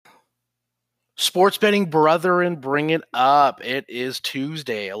Sports betting brethren, bring it up. It is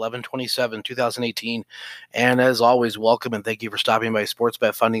Tuesday, 11/27/2018. And as always, welcome and thank you for stopping by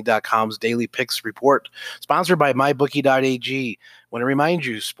sportsbetfunding.com's daily picks report, sponsored by mybookie.ag. I want to remind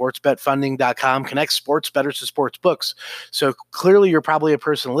you, sportsbetfunding.com connects sports bettors to sports books. So clearly you're probably a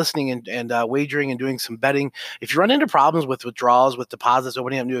person listening and wagering and doing some betting. If you run into problems with withdrawals, with deposits,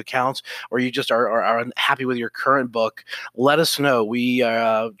 opening up new accounts, or you just are unhappy with your current book, let us know. We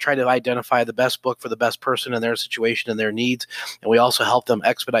try to identify the best book for the best person in their situation and their needs. And we also help them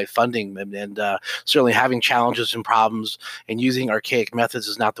expedite funding. And certainly having challenges and problems and using archaic methods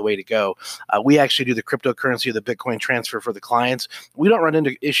is not the way to go. We actually do the cryptocurrency or the Bitcoin transfer for the clients. We don't run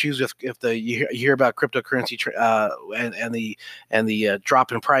into issues if you hear about cryptocurrency and the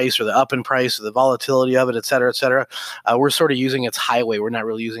drop in price or the up in price or the volatility of it, et cetera, et cetera. We're sort of using its highway. We're not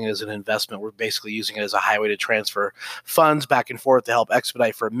really using it as an investment. We're basically using it as a highway to transfer funds back and forth to help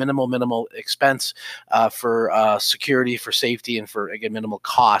expedite for minimal expense, for security, for safety, and for, again, minimal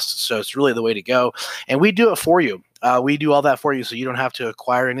costs. So it's really the way to go. And we do it for you. We do all that for you, so you don't have to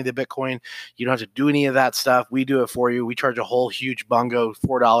acquire any of the Bitcoin. You don't have to do any of that stuff. We do it for you. We charge a whole huge bungo,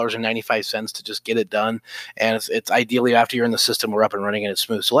 $4.95 to just get it done. And it's ideally after you're in the system, we're up and running and it's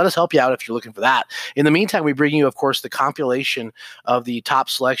smooth. So let us help you out if you're looking for that. In the meantime, we bring you, of course, the compilation of the top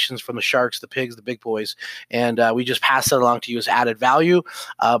selections from the Sharks, the Pigs, the Big Boys, and we just pass that along to you as added value.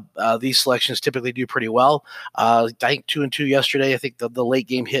 These selections typically do pretty well. I think 2-2 yesterday. I think the late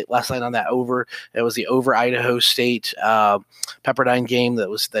game hit last night on that over. It was the over Idaho State Pepperdine game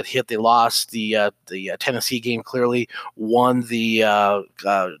that hit. They lost the Tennessee game. Clearly won the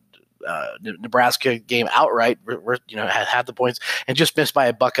Nebraska game outright. Had the points and just missed by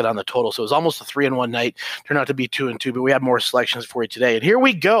a bucket on the total. So it was almost a 3-1 night. Turned out to be 2-2, but we have more selections for you today. And here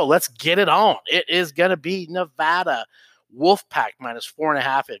we go. Let's get it on. It is going to be Nevada Wolfpack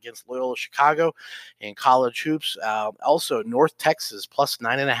 -4.5 against Loyola Chicago in college hoops. Also, North Texas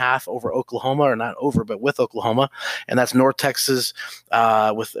 +9.5 over Oklahoma, or not over, but with Oklahoma, and that's North Texas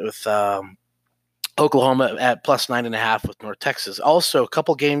with Oklahoma at +9.5 with North Texas. Also, a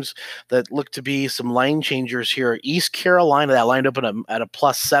couple games that look to be some line changers here. East Carolina, that lined up at a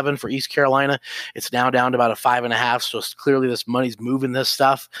 +7 for East Carolina. It's now down to about a 5.5. So clearly this money's moving this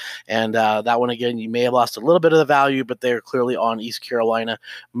stuff. And that one, again, you may have lost a little bit of the value, but they're clearly on East Carolina,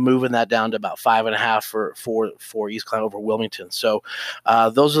 moving that down to about 5.5 for East Carolina over Wilmington. So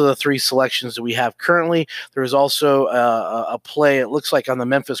those are the three selections that we have currently. There is also a play, it looks like, on the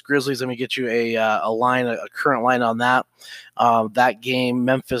Memphis Grizzlies. Let me get you a current line on that. That game,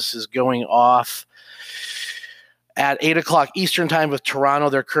 Memphis is going off at 8 o'clock Eastern time with Toronto.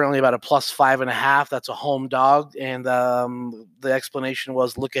 They're currently about a +5.5. That's a home dog. And the explanation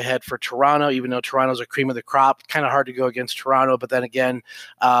was look ahead for Toronto, even though Toronto's a cream of the crop. Kind of hard to go against Toronto. But then again,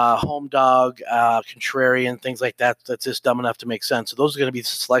 home dog, contrarian, things like that, that's just dumb enough to make sense. So those are going to be the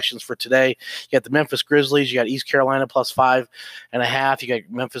selections for today. You got the Memphis Grizzlies. You got East Carolina +5.5. You got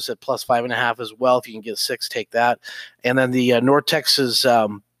Memphis at +5.5 as well. If you can get 6, take that. And then the North Texas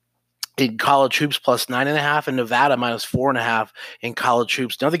in college hoops +9.5, and Nevada -4.5 in college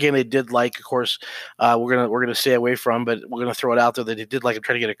hoops. Another game they did like, of course, we're gonna stay away from, but we're gonna throw it out there that they did like. I'm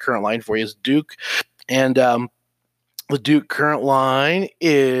trying to get a current line for you. Is Duke, and the Duke current line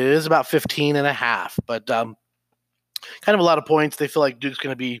is about 15.5, but kind of a lot of points. They feel like Duke's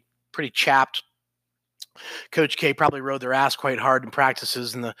going to be pretty chapped. Coach K probably rode their ass quite hard in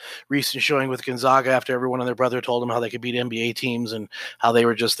practices in the recent showing with Gonzaga after everyone and their brother told them how they could beat NBA teams and how they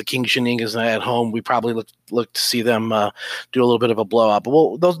were just the King Shaningas at home. We probably look to see them do a little bit of a blowout.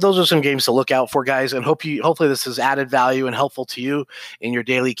 But those are some games to look out for, guys, and hopefully this has added value and helpful to you in your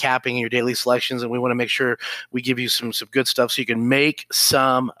daily capping and your daily selections. And we want to make sure we give you some good stuff so you can make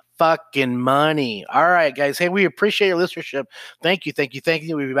some fucking money. All right, guys. Hey, we appreciate your listenership. Thank you.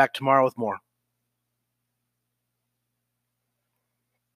 We'll be back tomorrow with more.